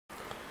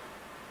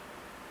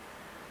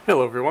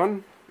Hello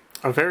everyone,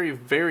 a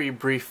very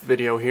brief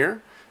video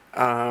here.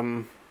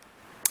 I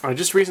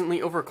just recently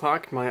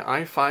overclocked my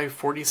i5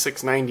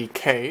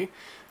 4690K.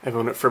 I've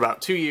owned it for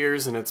about 2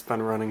 years and it's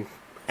been running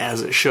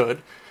as it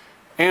should.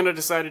 And I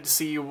decided to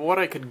see what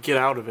I could get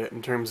out of it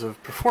in terms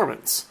of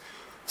performance.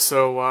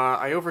 So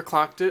I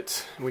overclocked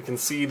it. We can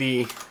see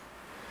the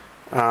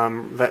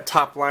that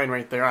top line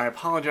right there. I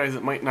apologize,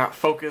 it might not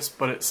focus,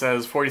 but it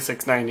says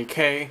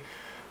 4690K,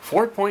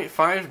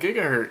 4.5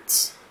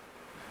 gigahertz.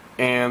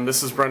 And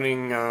this is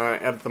running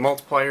at the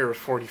multiplier of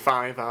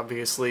 45,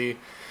 obviously,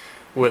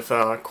 with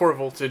a core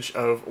voltage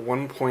of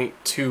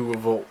 1.2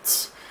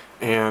 volts.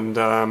 And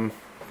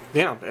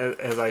yeah,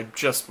 as I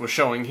just was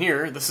showing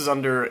here, this is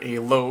under a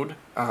load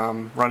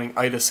running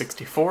IDA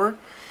 64,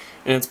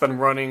 and it's been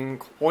running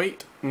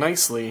quite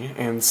nicely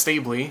and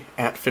stably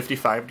at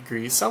 55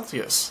 degrees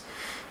Celsius.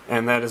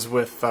 And that is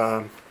with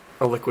a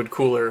liquid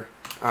cooler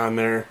on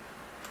there.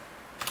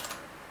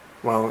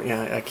 Well,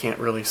 yeah, I can't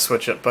really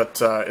switch it, but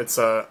it's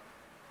a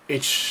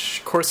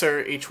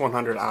Corsair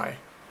H100i.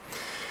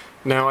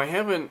 Now, I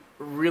haven't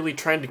really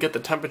tried to get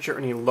the temperature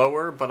any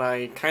lower, but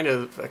I kind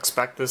of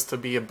expect this to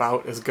be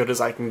about as good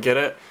as I can get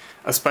it,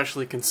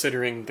 especially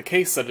considering the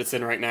case that it's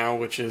in right now,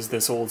 which is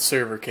this old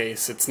server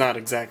case. It's not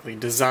exactly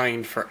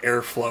designed for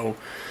airflow.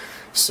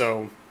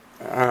 So,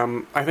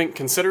 I think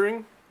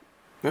considering,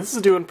 this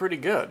is doing pretty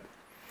good.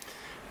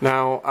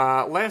 Now,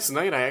 last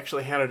night I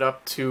actually had it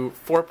up to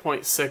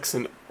 4.6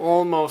 and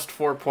almost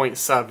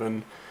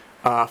 4.7.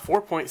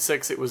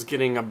 4.6, it was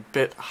getting a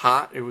bit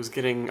hot. It was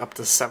getting up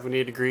to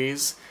 70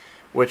 degrees,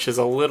 which is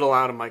a little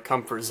out of my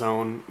comfort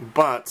zone,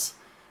 but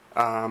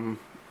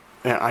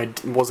I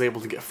was able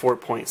to get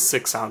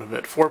 4.6 out of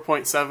it.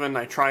 4.7,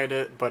 I tried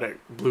it, but it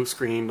blue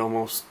screened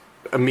almost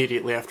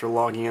immediately after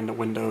logging into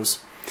Windows.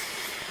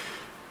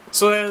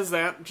 So that is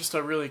that. Just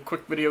a really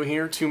quick video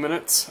here, 2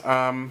 minutes.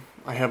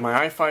 I have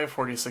my i5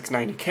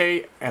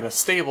 4690K at a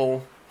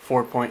stable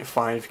 4.5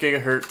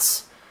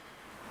 gigahertz.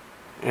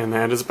 And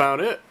that is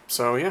about it.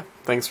 So yeah,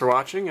 thanks for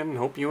watching and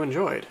hope you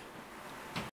enjoyed.